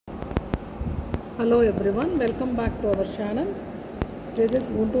Hello everyone, welcome back to our channel. This is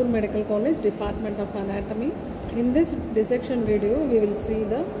Guntur Medical College Department of Anatomy. In this dissection video, we will see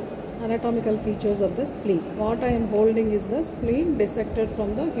the anatomical features of the spleen. What I am holding is the spleen dissected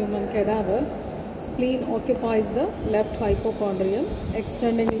from the human cadaver. Spleen occupies the left hypochondrium,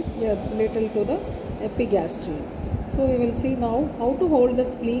 extending a little to the epigastrium. So we will see now how to hold the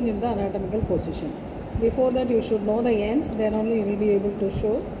spleen in the anatomical position. Before that, you should know the ends, then only you will be able to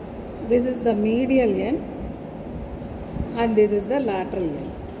show. This is the medial end and this is the lateral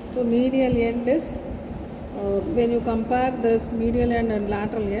end. So medial end is, when you compare this medial end and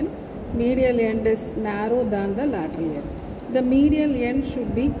lateral end is narrow than the lateral end. The medial end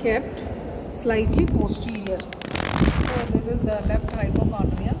should be kept slightly posterior. So this is the left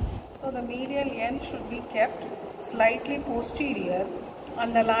hypochondrium. So the medial end should be kept slightly posterior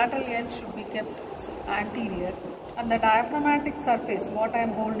and the lateral end should be kept anterior. And the diaphragmatic surface, what I am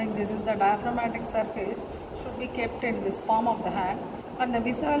holding, this is the diaphragmatic surface, should be kept in this palm of the hand, and the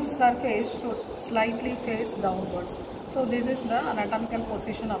visceral surface should slightly face downwards. So this is the anatomical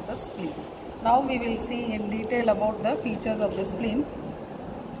position of the spleen. Now we will see in detail about the features of the spleen.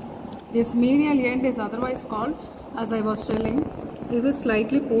 This medial end is otherwise called, as I was telling, this is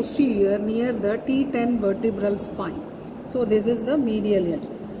slightly posterior near the T10 vertebral spine. So this is the medial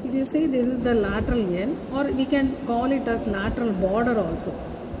end. If you say this is the lateral end, or we can call it as lateral border also.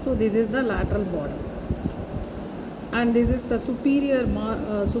 So this is the lateral border. And this is the superior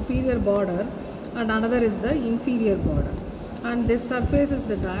border, and another is the inferior border. And this surface is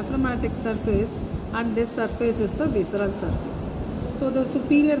the diaphragmatic surface, and this surface is the visceral surface. So the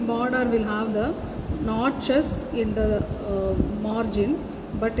superior border will have the notches in the margin,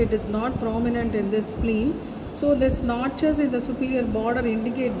 but it is not prominent in this spleen. So these notches in the superior border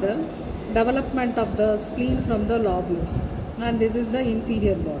indicate the development of the spleen from the lobules, and this is the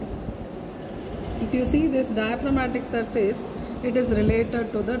inferior border. If you see this diaphragmatic surface, it is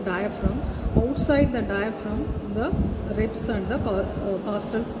related to the diaphragm. Outside the diaphragm, the ribs and the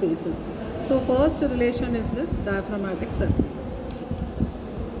costal spaces. So first relation is this diaphragmatic surface.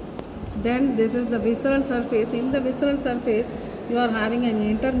 Then this is the visceral surface. In the visceral surface, you are having an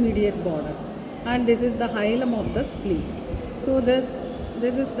intermediate border. And this is the hilum of the spleen. So this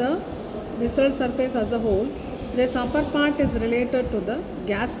is the visceral surface as a whole. This upper part is related to the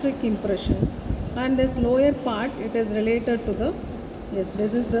gastric impression, and this lower part, it is related to the,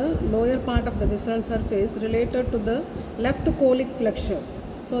 this is the lower part of the visceral surface related to the left colic flexure.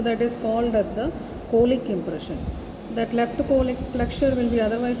 So that is called as the colic impression. That left colic flexure will be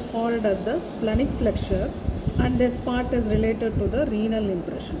otherwise called as the splenic flexure. And this part is related to the renal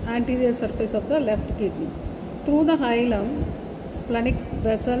impression, anterior surface of the left kidney. Through the hilum, splenic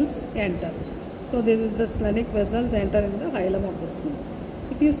vessels enter. So this is the splenic vessels enter in the hilum of the spleen.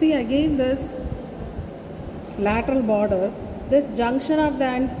 If you see again this lateral border, this junction of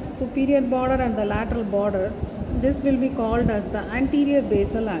the superior border and the lateral border, this will be called as the anterior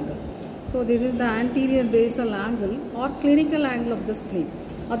basal angle. So this is the anterior basal angle or clinical angle of the spleen.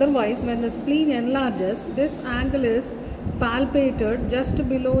 Otherwise, when the spleen enlarges, this angle is palpated just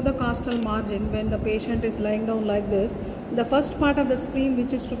below the costal margin when the patient is lying down like this. The first part of the spleen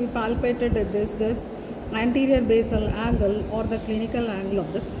which is to be palpated is this anterior basal angle or the clinical angle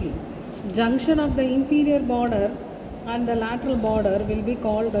of the spleen. Junction of the inferior border and the lateral border will be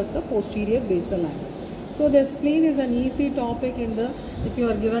called as the posterior basal angle. So the spleen is an easy topic if you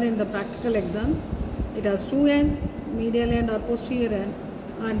are given in the practical exams. It has two ends, medial end or posterior end,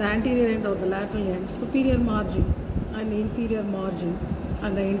 and the anterior end or the lateral end, superior margin and inferior margin,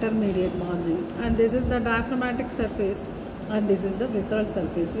 and the intermediate margin. And this is the diaphragmatic surface, and this is the visceral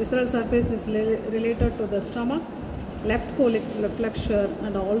surface. Visceral surface is related to the stomach, left colic flexure,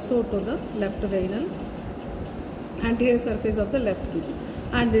 and also to the left renal, anterior surface of the left kidney.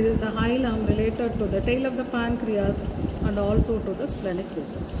 And this is the hilum related to the tail of the pancreas and also to the splenic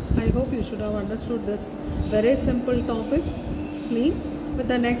vessels. I hope you should have understood this very simple topic, spleen. With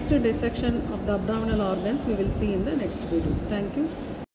the next dissection of the abdominal organs, we will see in the next video. Thank you.